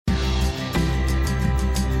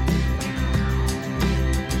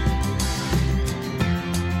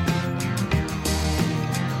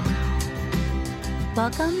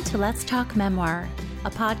Welcome to Let's Talk Memoir, a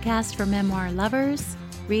podcast for memoir lovers,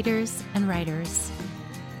 readers, and writers.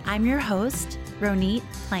 I'm your host, Ronit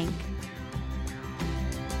Plank.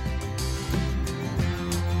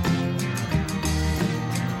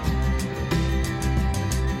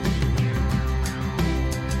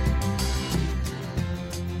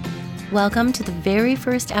 Welcome to the very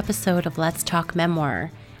first episode of Let's Talk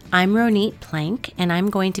Memoir. I'm Ronit Plank, and I'm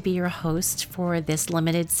going to be your host for this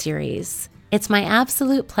limited series. It's my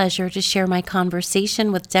absolute pleasure to share my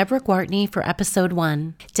conversation with Debra Gwartney for episode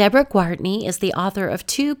 1. Debra Gwartney is the author of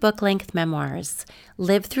 2 book-length memoirs,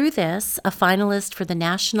 Live Through This, a finalist for the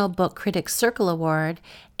National Book Critics Circle Award,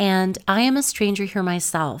 and I Am a Stranger Here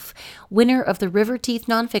Myself, winner of the Riverteeth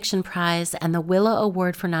Nonfiction Prize and the Willa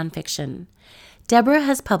Award for Nonfiction. Debra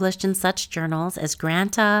has published in such journals as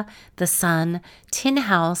Granta, The Sun, Tin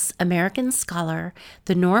House, American Scholar,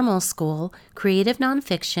 The Normal School, Creative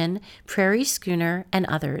Nonfiction, Prairie Schooner, and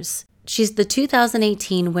others. She's the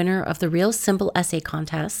 2018 winner of the Real Simple Essay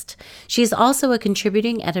Contest. She's also a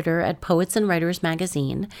contributing editor at Poets and Writers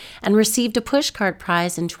magazine and received a Pushcart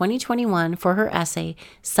Prize in 2021 for her essay,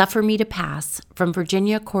 Suffer Me to Pass, from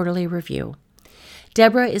Virginia Quarterly Review.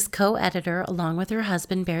 Debra is co-editor, along with her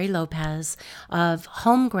husband, Barry Lopez, of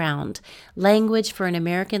Homeground, Language for an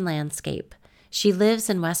American Landscape. She lives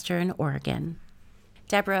in Western Oregon.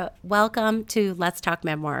 Debra, welcome to Let's Talk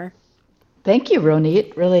Memoir. Thank you,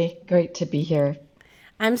 Ronit. Really great to be here.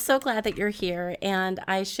 I'm so glad that you're here, and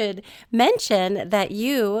I should mention that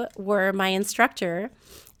you were my instructor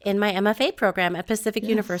in my MFA program at Pacific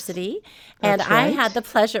University. And That's right. I had the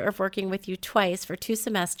pleasure of working with you twice for 2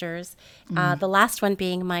 semesters, the last one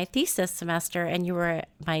being my thesis semester, and you were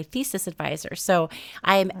my thesis advisor. So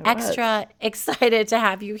I'm extra excited to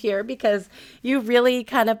have you here because you really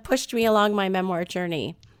kind of pushed me along my memoir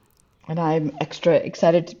journey. And I'm extra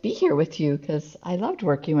excited to be here with you because I loved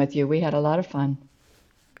working with you. We had a lot of fun.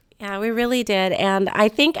 Yeah, we really did. And I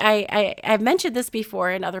think I've mentioned this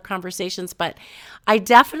before in other conversations, but I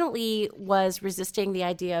definitely was resisting the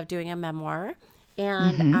idea of doing a memoir.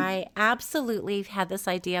 And I absolutely had this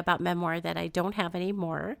idea about memoir that I don't have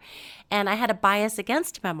anymore. And I had a bias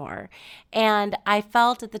against memoir. And I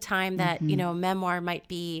felt at the time that, memoir might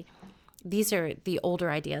be, these are the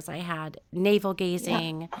older ideas I had, navel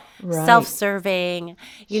gazing, self-serving,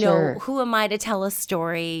 Sure. who am I to tell a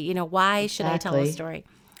story? Why should I tell a story?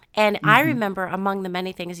 And I remember among the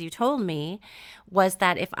many things you told me was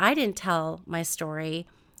that if I didn't tell my story,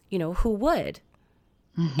 who would?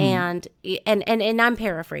 And I'm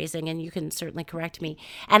paraphrasing, and you can certainly correct me.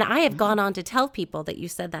 And I have gone on to tell people that you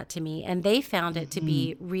said that to me, and they found it to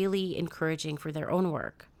be really encouraging for their own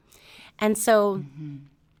work. And so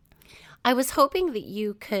I was hoping that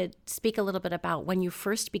you could speak a little bit about when you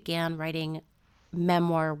first began writing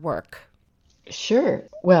memoir work. Sure.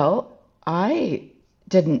 Well, I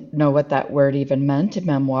didn't know what that word even meant, a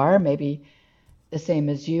memoir, maybe the same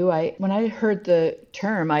as you. When I heard the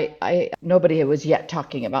term, nobody was yet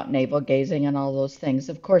talking about navel gazing and all those things.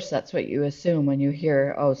 Of course, that's what you assume when you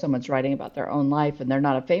hear, someone's writing about their own life and they're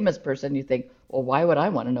not a famous person. You think, well, why would I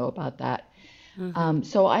want to know about that?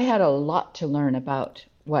 So I had a lot to learn about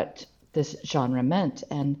what this genre meant.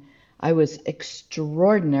 And I was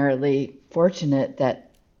extraordinarily fortunate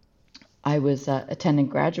that I was attending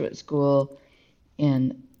graduate school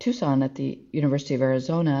in Tucson at the University of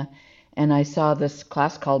Arizona, and I saw this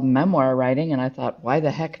class called memoir writing, and I thought, why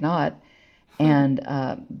the heck not? And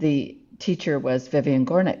the teacher was Vivian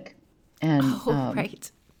Gornick. And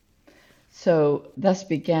right. So thus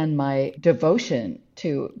began my devotion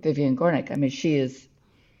to Vivian Gornick. I mean, she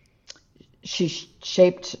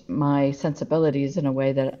shaped my sensibilities in a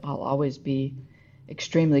way that I'll always be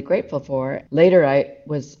extremely grateful for. Later, I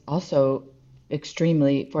was also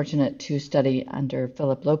extremely fortunate to study under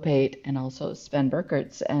Philip Lopate and also Sven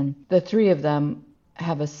Berkertz, and the three of them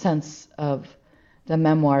have a sense of the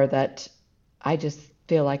memoir that I just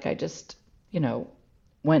feel like I just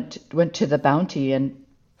went to the bounty and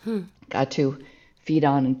got to feed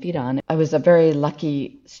on. I was a very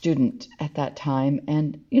lucky student at that time,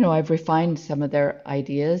 and I've refined some of their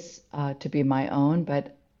ideas to be my own,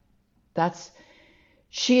 but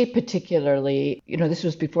she particularly, this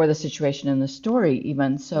was before the situation in the story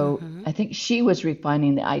even, so I think she was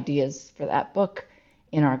refining the ideas for that book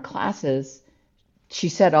in our classes. She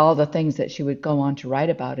said all the things that she would go on to write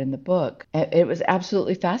about in the book. It was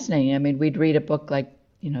absolutely fascinating. I mean, we'd read a book like,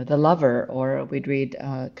 The Lover, or we'd read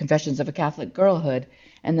Confessions of a Catholic Girlhood,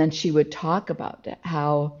 and then she would talk about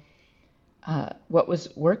how, what was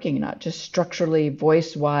working, not just structurally,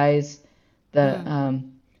 voice-wise,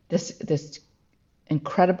 this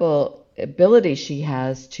incredible ability she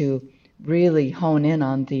has to really hone in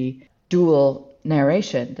on the dual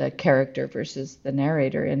narration, the character versus the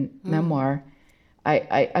narrator in memoir,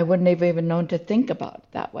 I wouldn't have even known to think about it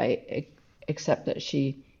that way, except that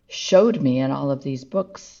she showed me in all of these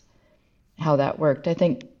books how that worked. I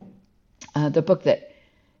think the book that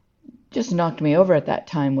just knocked me over at that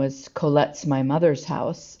time was Colette's My Mother's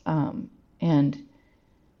House. And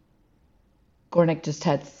Gwartney just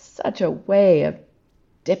had such a way of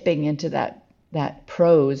dipping into that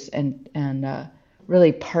prose and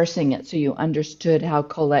really parsing it so you understood how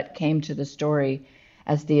Colette came to the story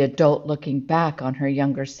as the adult looking back on her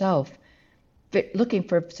younger self, looking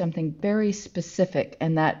for something very specific,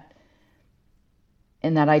 and that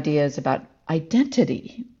idea is about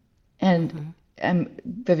identity. And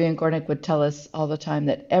Vivian Gwartney would tell us all the time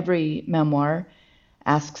that every memoir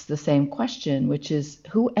asks the same question, which is,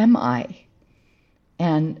 who am I?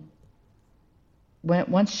 And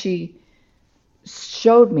once she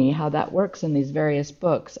showed me how that works in these various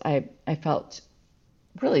books, I felt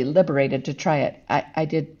really liberated to try it.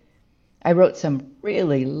 I wrote some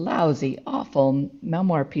really lousy, awful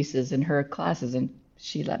memoir pieces in her classes, and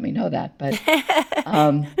she let me know that. But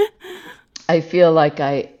I feel like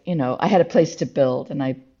I had a place to build, and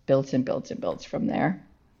I built and built and built from there.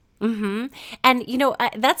 And,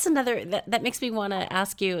 that's another, that makes me want to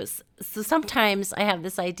ask you. So sometimes I have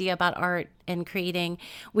this idea about art and creating,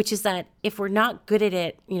 which is that if we're not good at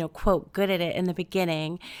it, quote, good at it in the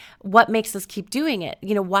beginning, what makes us keep doing it?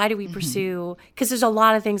 Why do we pursue? Because there's a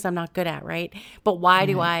lot of things I'm not good at, right? But why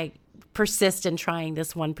do I persist in trying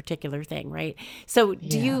this one particular thing, right? So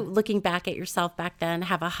do you, looking back at yourself back then,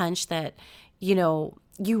 have a hunch that,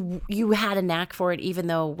 you had a knack for it, even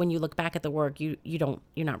though when you look back at the work, you're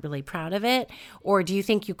not really proud of it? Or do you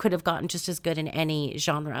think you could have gotten just as good in any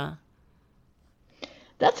genre?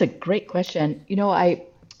 That's a great question.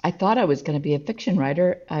 I thought I was going to be a fiction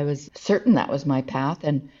writer. I was certain that was my path.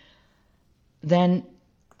 And then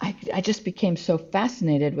I just became so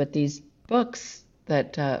fascinated with these books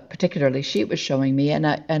that particularly she was showing me. And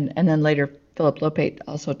then later, Philip Lopate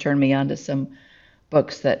also turned me on to some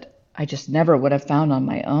books that I just never would have found on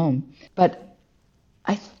my own. But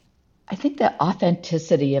I think the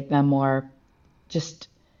authenticity of memoir just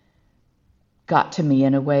got to me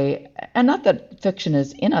in a way, and not that fiction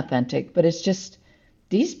is inauthentic, but it's just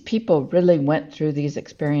these people really went through these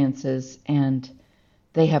experiences, and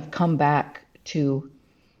they have come back to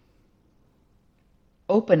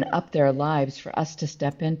open up their lives for us to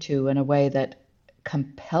step into in a way that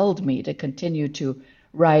compelled me to continue to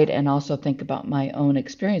write and also think about my own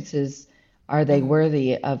experiences. Are they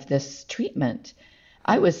worthy of this treatment?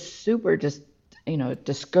 I was super just,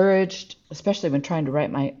 discouraged, especially when trying to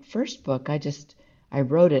write my first book. I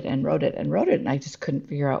wrote it and wrote it and wrote it, and I just couldn't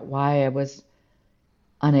figure out why I was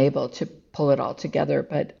unable to pull it all together.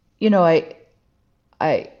 But,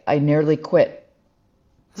 I nearly quit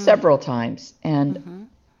several times, and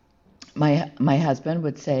my husband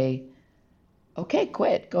would say, okay,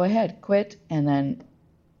 quit, go ahead, quit, and then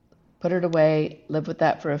put it away, live with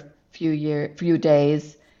that for a few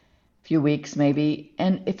days, few weeks maybe,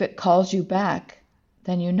 and if it calls you back,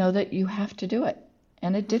 then you know that you have to do it.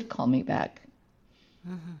 And it did call me back.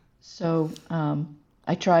 So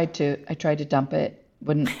I tried to dump it,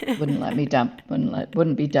 wouldn't let me dump,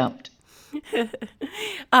 wouldn't be dumped.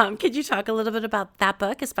 Could you talk a little bit about that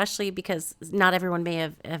book, especially because not everyone may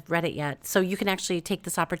have read it yet? So you can actually take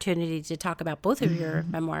this opportunity to talk about both of your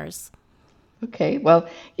memoirs. Okay, well,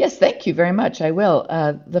 yes, thank you very much. I will.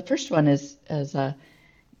 The first one is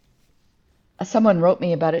someone wrote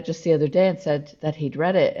me about it just the other day and said that he'd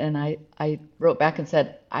read it, and I wrote back and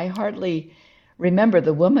said, I hardly remember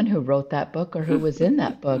the woman who wrote that book or who was in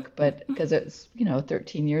that book, but because it's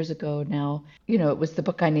 13 years ago now, it was the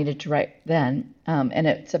book I needed to write then, and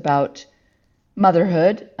it's about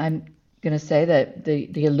motherhood. I'm going to say that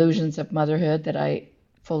the illusions of motherhood that I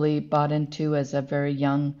fully bought into as a very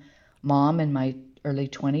young mom in my early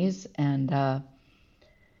 20s, and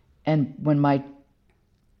when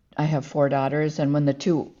I have 4 daughters, and when the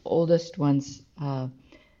 2 oldest ones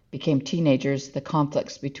became teenagers, the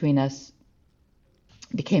conflicts between us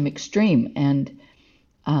became extreme, and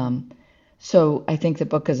so I think the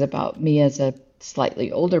book is about me as a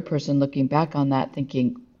slightly older person looking back on that,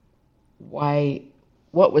 thinking, what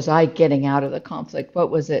was I getting out of the conflict? What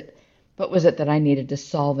was it that I needed to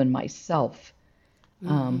solve in myself?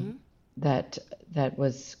 That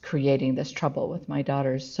was creating this trouble with my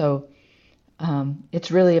daughters. So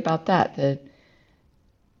it's really about that.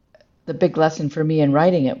 The big lesson for me in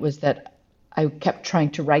writing it was that I kept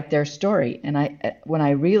trying to write their story, and when I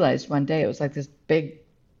realized one day, it was like this big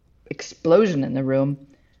explosion in the room.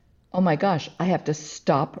 oh my gosh, I have to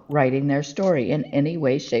stop writing their story in any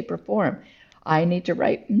way, shape, or form. I need to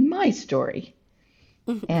write my story.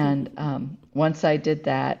 And once I did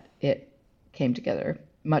that, it came together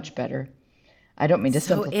much better. I don't mean to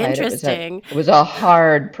So simplify it. interesting. It was a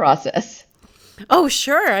hard process. Oh,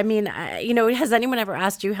 sure. I mean, has anyone ever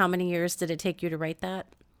asked you how many years did it take you to write that?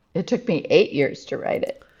 It took me 8 years to write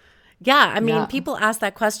it. Yeah, I mean, Yeah. people ask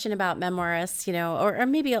that question about memoirists, or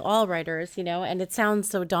maybe all writers, and it sounds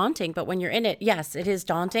so daunting, but when you're in it, yes, it is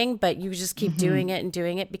daunting, but you just keep doing it and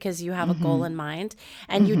doing it because you have a goal in mind.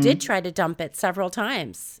 And you did try to dump it several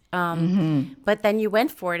times, but then you went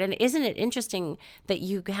for it. And isn't it interesting that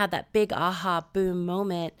you had that big aha boom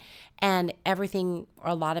moment and everything, or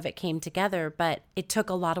a lot of it came together, but it took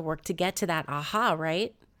a lot of work to get to that aha,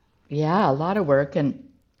 right? Yeah, a lot of work. And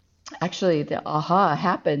actually, the aha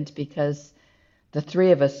happened because the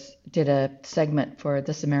three of us did a segment for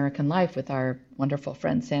This American Life with our wonderful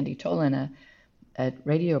friend Sandy Tolan, a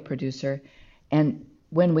radio producer. And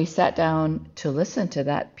when we sat down to listen to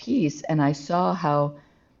that piece, and I saw how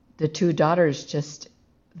the two daughters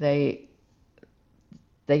they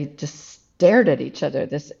they just stared at each other.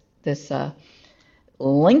 This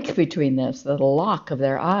link between this, the lock of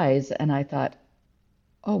their eyes, and I thought,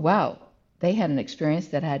 oh wow, they had an experience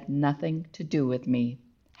that had nothing to do with me.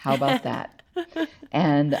 How about that?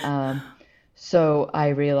 And so I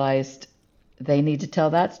realized they need to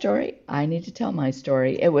tell that story. I need to tell my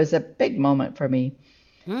story. It was a big moment for me.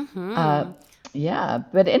 Yeah,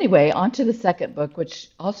 but anyway, on to the second book, which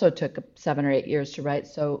also took 7 or 8 years to write.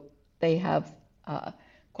 So they have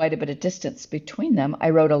quite a bit of distance between them. I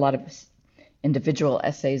wrote a lot of individual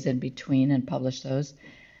essays in between and published those.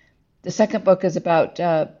 The second book is about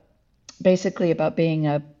basically about being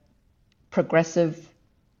a progressive,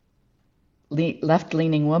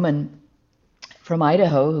 left-leaning woman from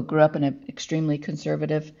Idaho who grew up in an extremely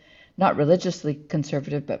conservative, not religiously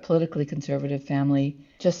conservative, but politically conservative family.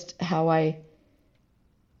 Just how I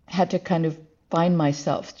had to kind of find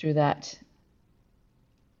myself through that.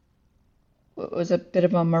 It was a bit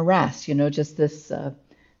of a morass, just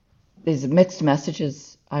these mixed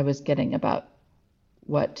messages I was getting about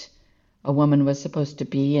what a woman was supposed to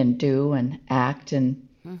be and do and act, and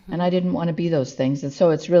I didn't want to be those things. And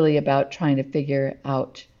so it's really about trying to figure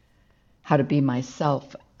out how to be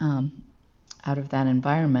myself out of that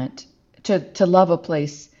environment, to love a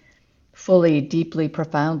place fully, deeply,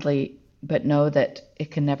 profoundly, but know that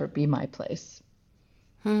it can never be my place.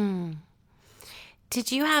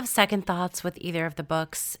 Did you have second thoughts with either of the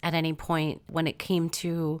books at any point when it came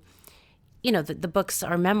to, the books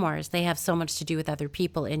are memoirs. They have so much to do with other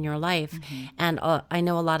people in your life. And I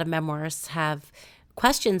know a lot of memoirists have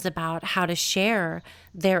questions about how to share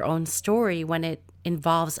their own story when it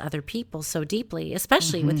involves other people so deeply,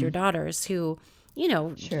 especially with your daughters who,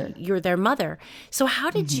 Sure. you're their mother. So how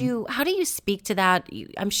do you speak to that?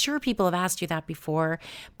 I'm sure people have asked you that before,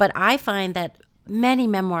 but I find that many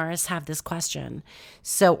memoirists have this question.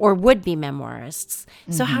 Or would-be memoirists.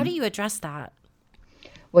 So how do you address that?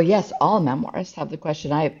 Well, yes, all memoirists have the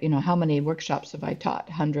question. How many workshops have I taught?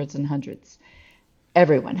 Hundreds and hundreds.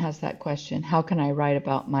 Everyone has that question. How can I write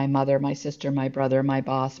about my mother, my sister, my brother, my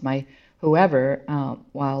boss, my whoever,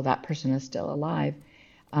 while that person is still alive?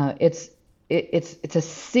 It's a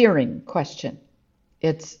searing question.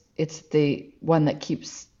 It's the one that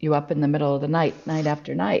keeps you up in the middle of the night, night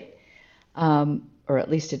after night, or at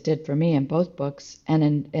least it did for me in both books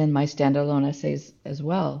and in my standalone essays as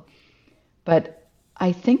well. But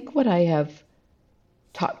I think what I have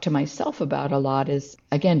talked to myself about a lot is,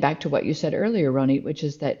 again, back to what you said earlier, Ronit, which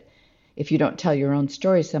is that if you don't tell your own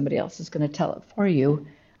story, somebody else is going to tell it for you.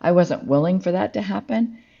 I wasn't willing for that to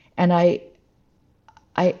happen. And I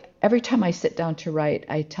every time I sit down to write,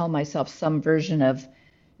 I tell myself some version of,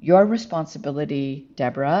 your responsibility,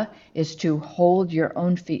 Debra, is to hold your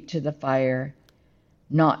own feet to the fire,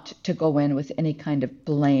 not to go in with any kind of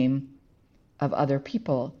blame of other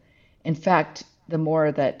people. In fact, the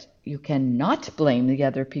more that you can not blame the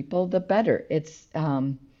other people, the better. It's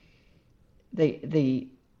the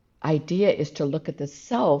idea is to look at the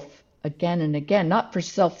self again and again, not for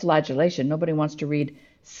self-flagellation. Nobody wants to read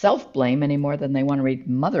self-blame any more than they want to read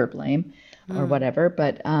mother blame or whatever.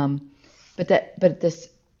 But this,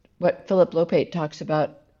 what Philip Lopate talks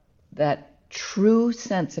about, that true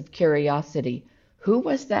sense of curiosity. Who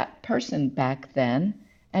was that person back then,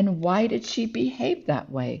 and why did she behave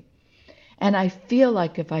that way? And I feel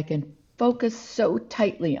like if I can focus so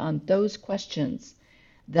tightly on those questions,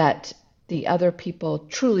 that the other people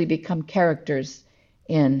truly become characters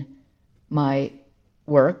in my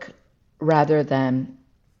work rather than,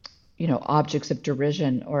 objects of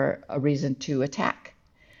derision or a reason to attack.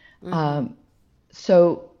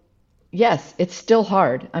 So yes, it's still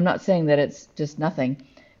hard. I'm not saying that it's just nothing,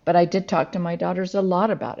 but I did talk to my daughters a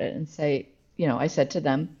lot about it and say, I said to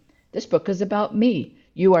them, this book is about me.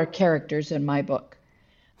 You are characters in my book.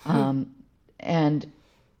 And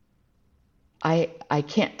I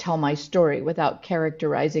can't tell my story without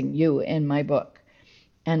characterizing you in my book.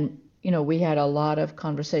 And, we had a lot of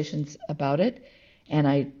conversations about it, and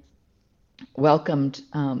I welcomed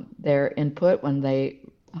their input when they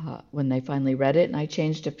finally read it, and I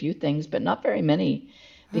changed a few things, but not very many,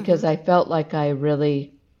 because I felt like I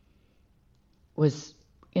really was,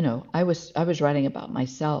 I was writing about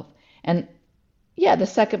myself. And yeah, the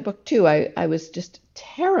second book too, I was just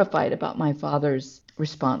terrified about my father's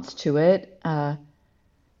response to it.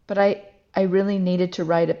 But I really needed to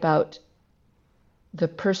write about the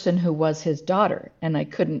person who was his daughter, and I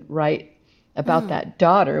couldn't write about that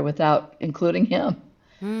daughter without including him.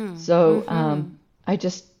 So I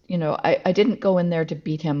just, I didn't go in there to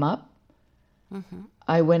beat him up.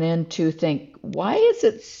 I went in to think, why is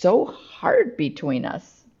it so hard between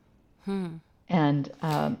us? And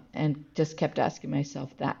just kept asking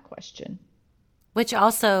myself that question. Which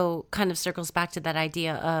also kind of circles back to that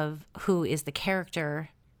idea of who is the character,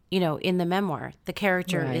 in the memoir. The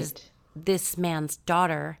character is this man's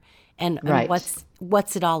daughter, and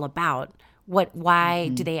what's it all about? Why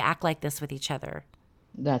do they act like this with each other?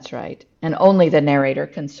 That's right. And only the narrator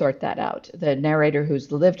can sort that out. The narrator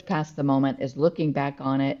who's lived past the moment is looking back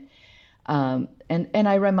on it. And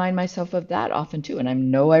I remind myself of that often too. And I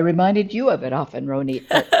know I reminded you of it often, Ronit.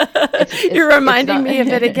 You're reminding me of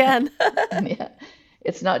it again. Yeah.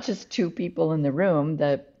 It's not just two people in the room,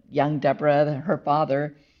 the young Debra, her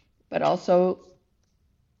father, but also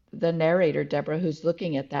the narrator, Debra, who's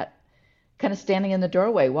looking at that, kind of standing in the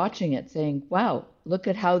doorway, watching it, saying, wow, look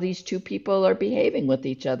at how these two people are behaving with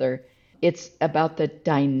each other. It's about the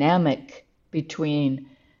dynamic between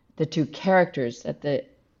the two characters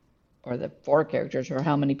or the four characters, or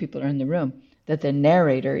how many people are in the room, that the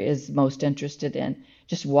narrator is most interested in.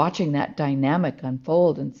 Just watching that dynamic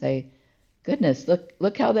unfold and say, goodness,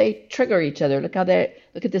 look how they trigger each other. Look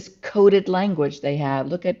at this coded language they have.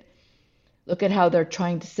 Look at how they're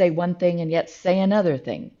trying to say one thing and yet say another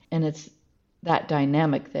thing. And it's that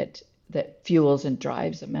dynamic that fuels and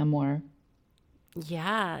drives a memoir.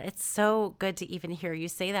 Yeah, it's so good to even hear you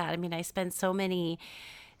say that. I mean, I spent so many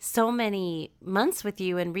months with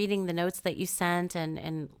you and reading the notes that you sent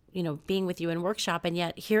and being with you in workshop, and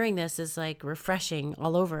yet hearing this is like refreshing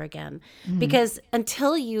all over again. Because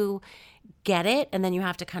until you get it, and then you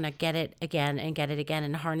have to kind of get it again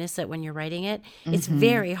and harness it when you're writing it, it's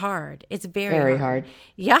very hard. It's very hard.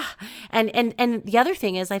 Yeah. And the other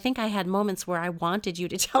thing is, I think I had moments where I wanted you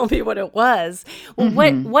to tell me what it was. Well,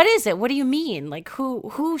 what is it? What do you mean? Like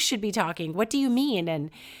who should be talking? What do you mean? And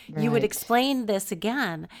you would explain this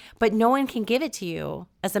again, but no one can give it to you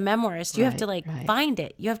as a memoirist. You have to find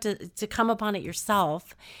it. You have to come upon it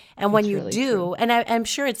yourself. And when you really do, true. And I'm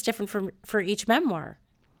sure it's different for each memoir.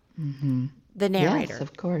 The narrator. Yes,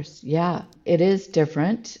 of course. Yeah, it is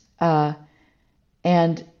different. And,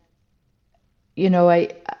 I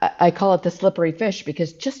call it the slippery fish,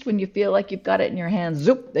 because just when you feel like you've got it in your hands,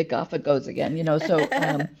 zoop, off it goes again, So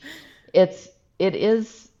it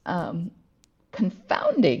is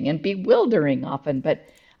confounding and bewildering often, but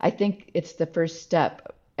I think it's the first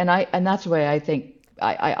step. And that's why I think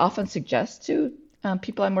I often suggest to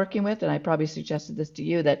people I'm working with, and I probably suggested this to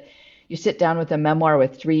you, that you sit down with a memoir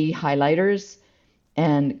with 3 highlighters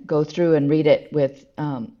and go through and read it with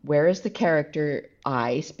where is the character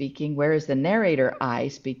I speaking, where is the narrator I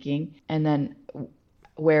speaking, and then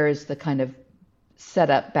where is the kind of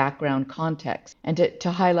setup background context, and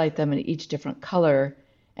to highlight them in each different color,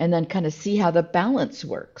 and then kind of see how the balance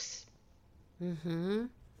works.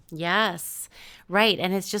 Yes, right.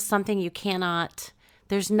 And it's just something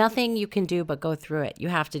there's nothing you can do but go through it. You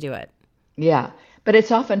have to do it. Yeah. But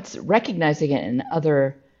it's often recognizing it in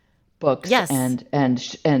other books and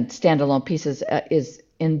standalone pieces is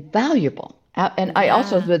invaluable. And I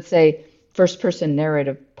also would say first-person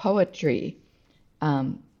narrative poetry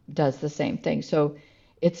does the same thing. So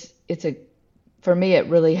for me, it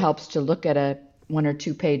really helps to look at a 1 or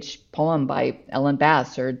 2 page poem by Ellen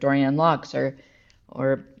Bass or Dorian Laux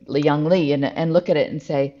or Young Lee and look at it and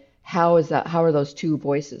say, how are those 2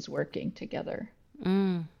 voices working together?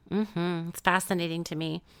 It's fascinating to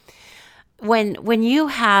me. When you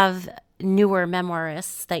have newer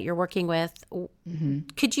memoirists that you're working with,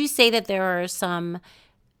 could you say that there are some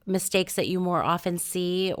mistakes that you more often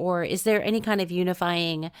see, or is there any kind of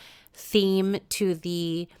unifying theme to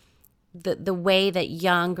the the way that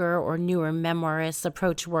younger or newer memoirists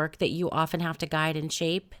approach work that you often have to guide and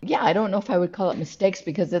shape? Yeah, I don't know if I would call it mistakes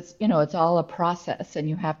because it's all a process and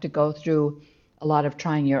you have to go through a lot of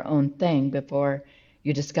trying your own thing before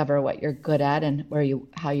you discover what you're good at and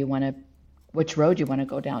which road you want to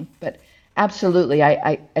go down. But absolutely,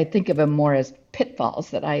 I think of them more as pitfalls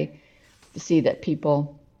that I see that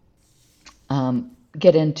people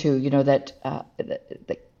get into,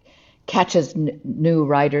 that catches new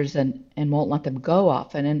writers and won't let them go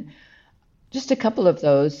often. And just a couple of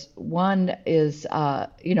those. One is,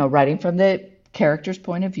 writing from the character's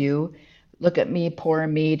point of view. Look at me, poor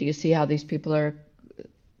me. Do you see how these people are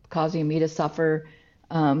causing me to suffer?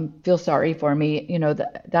 Feel sorry for me.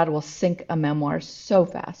 That will sink a memoir so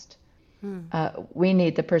fast. We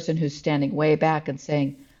need the person who's standing way back and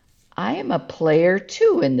saying, I am a player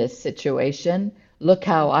too in this situation. Look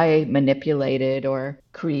how I manipulated or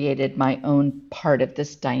created my own part of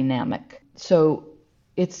this dynamic. So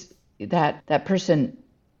it's that person,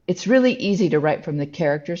 it's really easy to write from the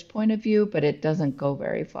character's point of view, but it doesn't go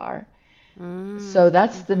very far. So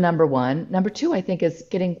that's the number one. Number two, I think, is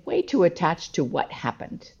getting way too attached to what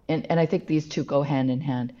happened. And I think these two go hand in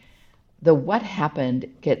hand. The what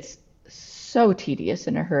happened gets so tedious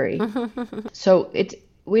in a hurry. So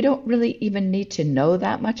we don't really even need to know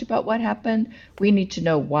that much about what happened. We need to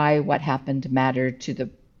know why what happened mattered to the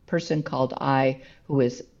person called I, who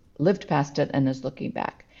has lived past it and is looking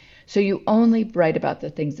back. So you only write about the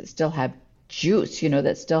things that still have juice,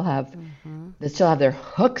 that still have their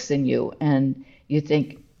hooks in you, and you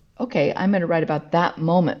think, okay, I'm going to write about that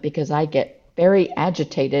moment because I get very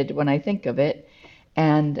agitated when I think of it,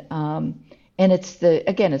 and it's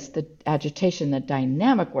the agitation, the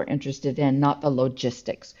dynamic we're interested in, not the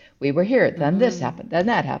logistics. We were here, then this happened, then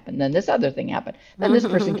that happened, then this other thing happened, then this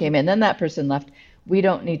person came in, then that person left. We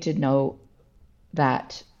don't need to know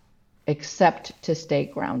that except to stay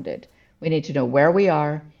grounded. We need to know where we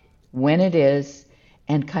are, when it is,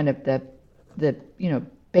 and kind of the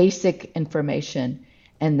basic information,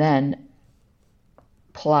 and then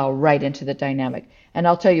plow right into the dynamic. And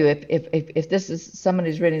I'll tell you, if this is someone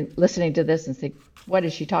who's listening to this and think, what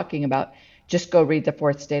is she talking about? Just go read The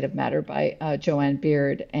Fourth State of Matter by Joanne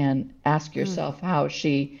Beard and ask yourself how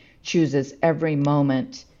she chooses every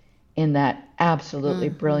moment in that absolutely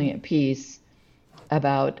brilliant piece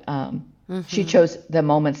about, she chose the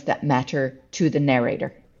moments that matter to the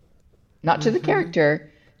narrator, not to the character,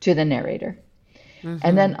 to the narrator.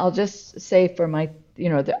 And then I'll just say for my,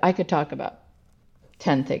 I could talk about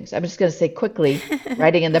 10 things. I'm just going to say quickly,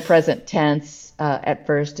 writing in the present tense at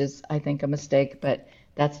first is, I think, a mistake, but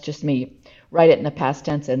that's just me. Write it in the past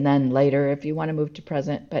tense and then later if you want to move to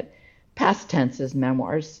present. But past tense is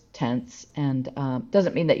memoirs tense, and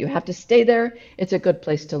doesn't mean that you have to stay there. It's a good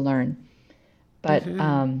place to learn. But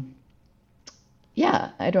yeah,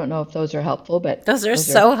 I don't know if those are helpful, but those are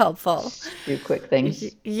so helpful. A few quick things.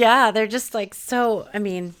 Yeah, they're just like so, I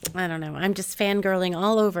don't know. I'm just fangirling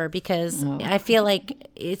all over because I feel like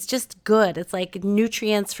it's just good. It's like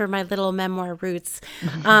nutrients for my little memoir roots.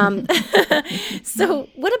 So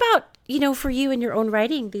what about, for you in your own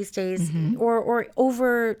writing these days or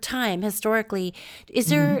over time, historically, is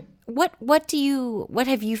there, what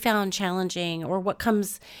have you found challenging, or what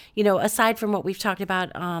comes, aside from what we've talked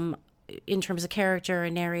about, in terms of character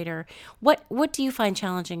and narrator, what do you find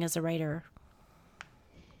challenging as a writer?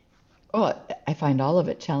 Oh, I find all of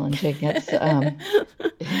it challenging. It's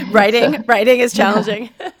writing is challenging.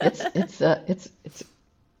 It's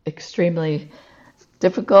extremely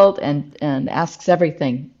difficult and asks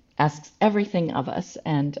everything of us.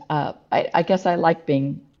 And I guess I like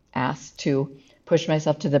being asked to push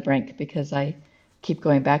myself to the brink because I keep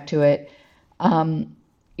going back to it. I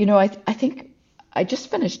think I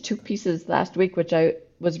just finished 2 pieces last week, which I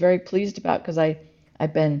was very pleased about because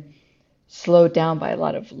I've been slowed down by a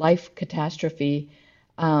lot of life catastrophe.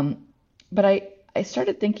 But I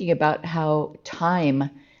started thinking about how time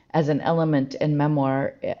as an element in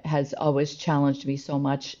memoir has always challenged me so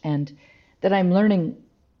much, and that I'm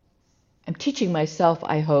teaching myself,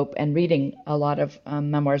 I hope, and reading a lot of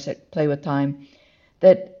memoirs that play with time,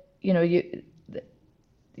 that you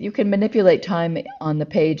can manipulate time on the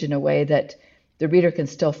page in a way that the reader can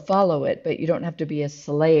still follow it, but you don't have to be a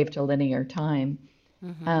slave to linear time.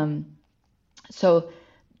 So,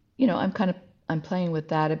 I'm playing with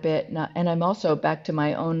that a bit, and I'm also back to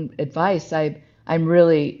my own advice. I'm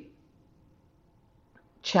really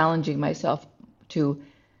challenging myself to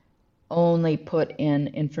only put in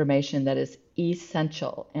information that is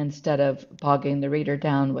essential instead of bogging the reader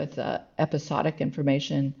down with episodic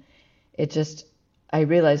information. I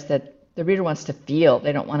realize that the reader wants to feel.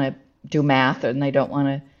 They don't want to do math, and they don't want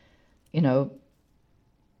to you know,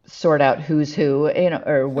 sort out who's who,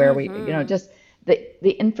 or where we, just the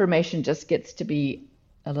information just gets to be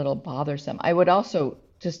a little bothersome. I would also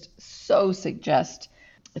just so suggest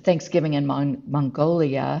Thanksgiving in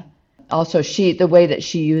Mongolia. Also, the way that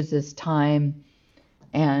she uses time,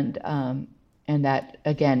 and that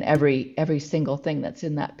again, every single thing that's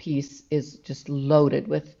in that piece is just loaded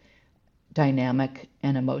with dynamic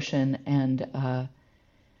and emotion. And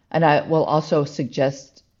I will also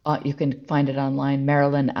suggest, you can find it online,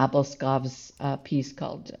 Marilyn Abelskov's piece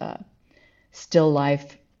called Still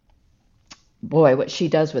Life. Boy, what she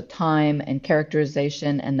does with time and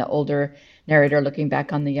characterization, and the older narrator looking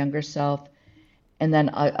back on the younger self. And then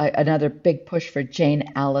another big push for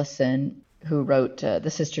Jane Allison, who wrote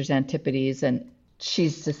The Sisters Antipodes, and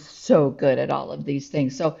she's just so good at all of these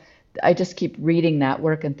things. So I just keep reading that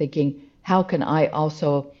work and thinking, how can I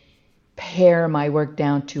also pare my work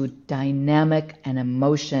down to dynamic and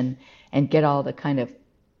emotion and get all the kind of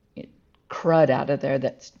crud out of there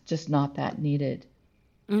that's just not that needed.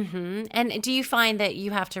 Mm-hmm. And do you find that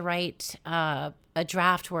you have to write a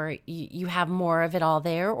draft where you have more of it all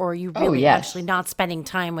there, or are you really actually not spending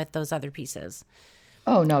time with those other pieces?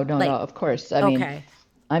 Oh, no, of course. I mean,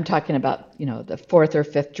 I'm talking about, the fourth or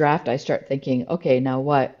fifth draft, I start thinking, okay, now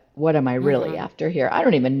what am I really after here? I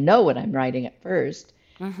don't even know what I'm writing at first.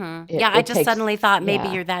 I just suddenly thought maybe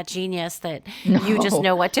you're that genius that you just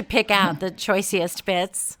know what to pick out, the choicest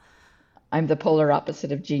bits. I'm the polar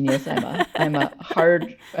opposite of genius. I'm the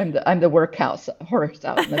workhorse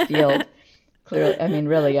out in the field. Clearly, I mean,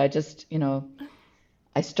 really, I just,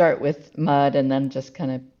 I start with mud and then just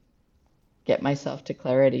kind of get myself to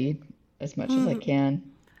clarity as much as I can.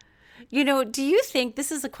 Do you think,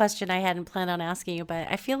 this is a question I hadn't planned on asking you, but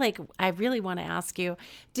I feel like I really want to ask you,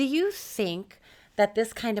 do you think that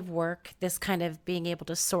this kind of work, this kind of being able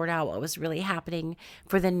to sort out what was really happening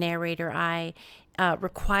for the narrator eye,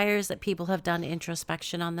 requires that people have done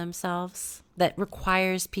introspection on themselves, that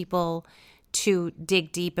requires people to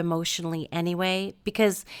dig deep emotionally anyway?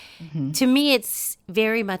 Because to me, it's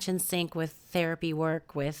very much in sync with therapy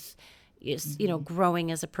work, with,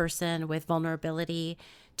 growing as a person, with vulnerability.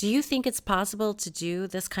 Do you think it's possible to do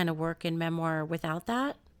this kind of work in memoir without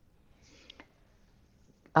that?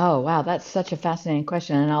 Oh, wow, that's such a fascinating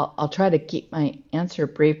question, and I'll try to keep my answer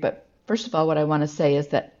brief. But first of all, what I want to say is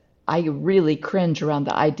that I really cringe around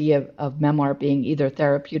the idea of memoir being either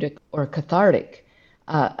therapeutic or cathartic.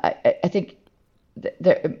 I think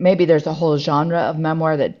maybe there's a whole genre of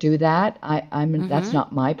memoir that do that. That's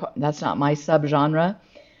not my subgenre.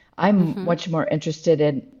 I'm much more interested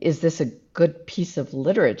in, is this a good piece of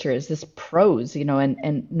literature? Is this prose?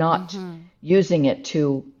 And not using it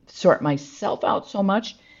to sort myself out so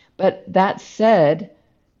much. But that said,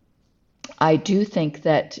 I do think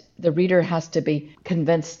that the reader has to be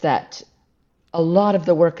convinced that a lot of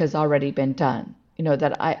the work has already been done.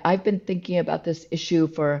 That I've been thinking about this issue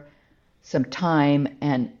for some time,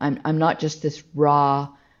 and I'm not just this raw,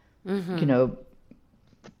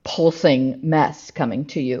 pulsing mess coming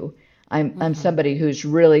to you. I'm somebody who's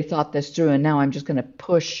really thought this through, and now I'm just going to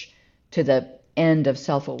push to the end of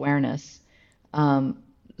self-awareness.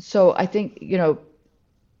 So I think,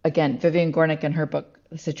 again, Vivian Gornick in her book,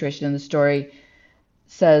 The Situation in the Story,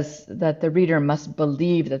 says that the reader must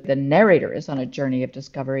believe that the narrator is on a journey of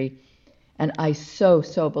discovery. And I so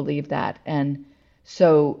believe that. And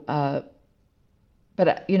so,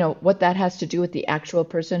 but what that has to do with the actual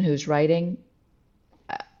person who's writing,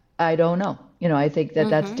 I don't know. I think that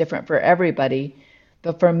that's different for everybody.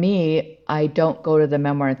 But for me, I don't go to the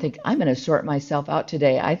memoir and think, I'm going to sort myself out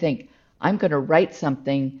today. I think I'm going to write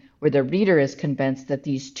something where the reader is convinced that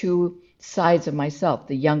these two sides of myself,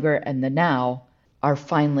 the younger and the now, are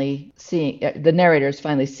finally the narrator is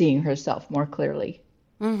finally seeing herself more clearly.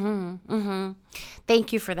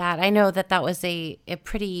 Thank you for that. I know that was a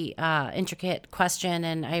pretty intricate question,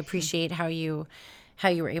 and I appreciate how you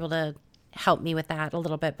were able to help me with that a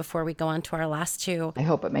little bit before we go on to our last two. I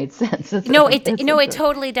hope it made sense. It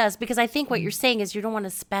totally does, because I think what you're saying is you don't want to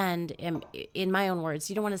spend, in my own words,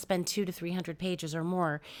 you don't want to spend 200 to 300 pages or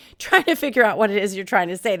more trying to figure out what it is you're trying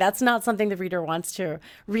to say. That's not something the reader wants to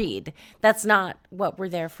read. That's not what we're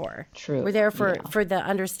there for. True. We're there for the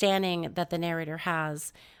understanding that the narrator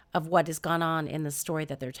has of what has gone on in the story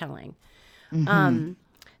that they're telling.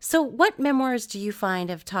 So what memoirs do you find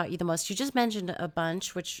have taught you the most? You just mentioned a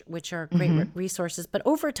bunch, which are great resources, but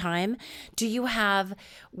over time, do you have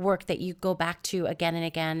work that you go back to again and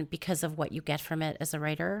again because of what you get from it as a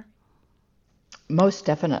writer? Most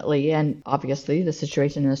definitely, and obviously The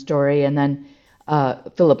Situation in the Story, and then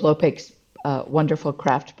Philip Lopake's wonderful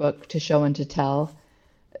craft book, To Show and to Tell.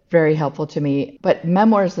 very helpful to me. But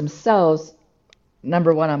memoirs themselves,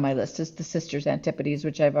 number one on my list is The Sisters' Antipodes,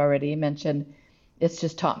 which I've already mentioned. It's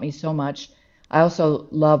just taught me so much. I also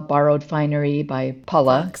love Borrowed Finery by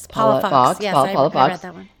Paula Fox. Yes, Paula I read Fox.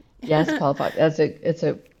 that one. Yes, Paula Fox.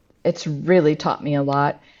 It's really taught me a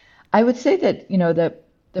lot. I would say that,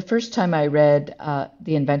 the first time I read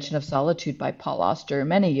The Invention of Solitude by Paul Auster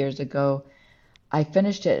many years ago, I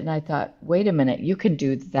finished it and I thought, wait a minute, you can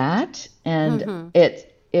do that? And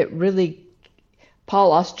it really,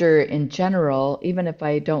 Paul Auster in general, even if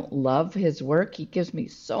I don't love his work, he gives me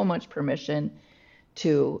so much permission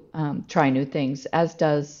to try new things, as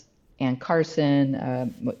does Anne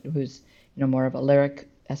Carson, who's more of a lyric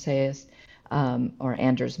essayist, or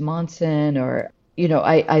Anders Monson, or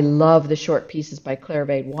I love the short pieces by Claire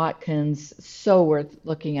Vaye Watkins. So worth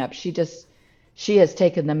looking up. She has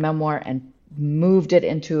taken the memoir and moved it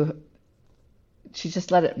into. She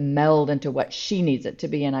just let it meld into what she needs it to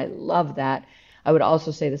be, and I love that. I would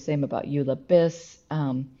also say the same about Eula Biss,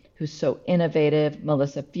 who's so innovative.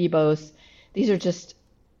 Melissa Febos. These are just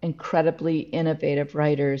incredibly innovative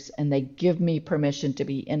writers, and they give me permission to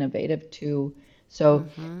be innovative too. So,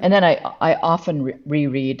 and then I often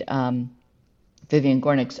reread Vivian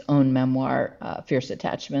Gornick's own memoir, Fierce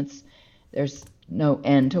Attachments. There's no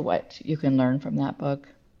end to what you can learn from that book.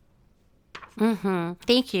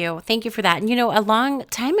 Thank you for that. And a long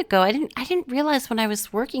time ago, I didn't realize when I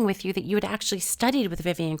was working with you that you had actually studied with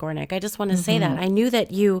Vivian Gornick. I just want to say that I knew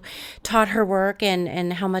that you taught her work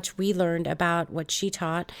and how much we learned about what she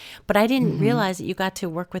taught, but I didn't realize that you got to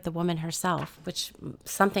work with the woman herself, which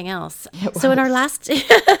something else. So in our last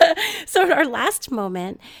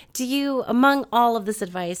moment, do you, among all of this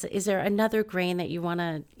advice, is there another grain that you want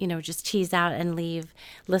to just tease out and leave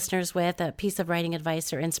listeners with, a piece of writing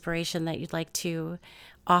advice or inspiration that you'd like to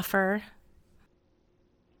offer?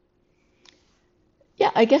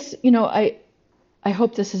 Yeah, I guess, I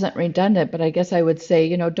hope this isn't redundant, but I guess I would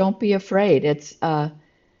say, don't be afraid. It's,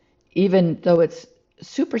 even though it's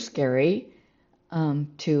super scary,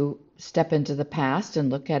 to step into the past and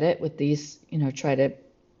look at it with these, try to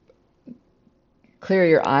clear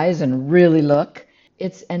your eyes and really look.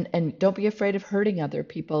 And don't be afraid of hurting other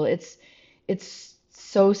people. It's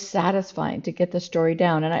so satisfying to get the story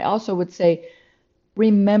down. And I also would say,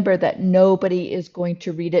 remember that nobody is going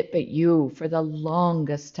to read it but you for the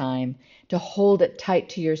longest time, to hold it tight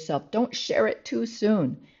to yourself. Don't share it too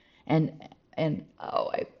soon. And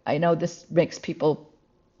I know this makes people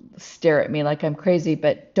stare at me like I'm crazy,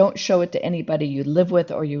 but don't show it to anybody you live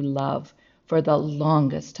with or you love for the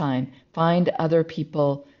longest time. Find other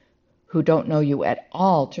people who don't know you at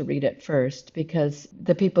all to read it first, because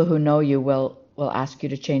the people who know you will ask you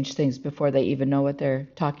to change things before they even know what they're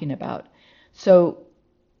talking about. So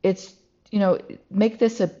it's, make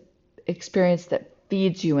this a experience that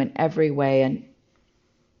feeds you in every way. And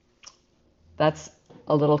that's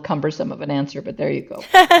a little cumbersome of an answer, but there you go.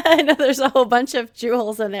 I know there's a whole bunch of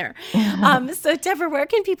jewels in there. So Debra, where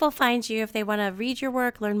can people find you if they want to read your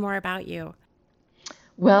work, learn more about you?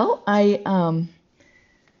 Well, I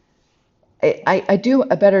do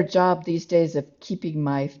a better job these days of keeping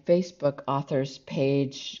my Facebook authors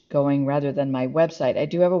page going rather than my website. I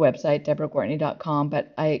do have a website, DebraGwartney.com,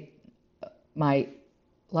 but my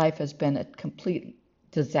life has been a complete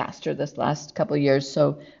disaster this last couple of years,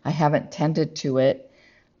 so I haven't tended to it,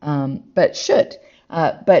 but should.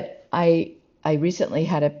 But I recently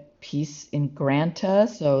had a piece in Granta,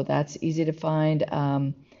 so that's easy to find,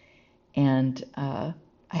 and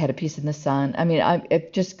I had a piece in the Sun. I mean,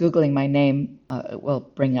 just Googling my name will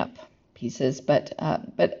bring up pieces, but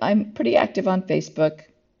I'm pretty active on Facebook.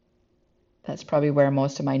 That's probably where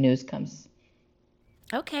most of my news comes.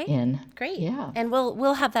 Okay. In. Great. Yeah. And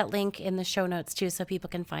we'll have that link in the show notes too, so people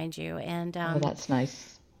can find you. And oh, that's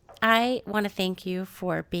nice. I want to thank you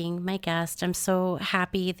for being my guest. I'm so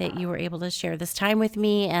happy that you were able to share this time with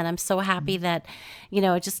me. And I'm so happy that,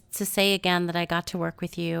 just to say again that I got to work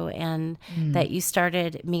with you and that you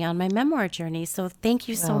started me on my memoir journey. So thank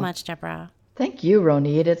you so much, Debra. Thank you,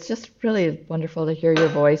 Ronit. It's just really wonderful to hear your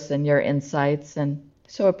voice and your insights, and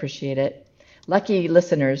so appreciate it. Lucky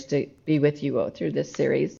listeners to be with you through this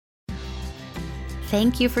series.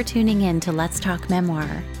 Thank you for tuning in to Let's Talk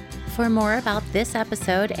Memoir. For more about this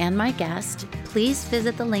episode and my guest, please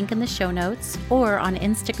visit the link in the show notes or on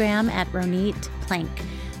Instagram at Ronit Plank.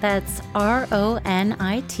 That's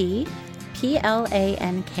RONITPLANK.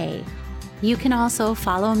 You can also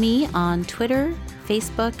follow me on Twitter,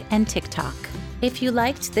 Facebook, and TikTok. If you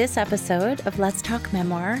liked this episode of Let's Talk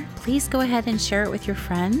Memoir, please go ahead and share it with your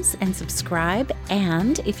friends and subscribe.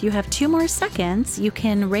 And if you have 2 more seconds, you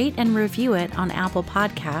can rate and review it on Apple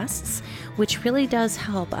Podcasts, which really does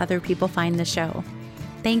help other people find the show.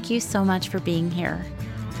 Thank you so much for being here.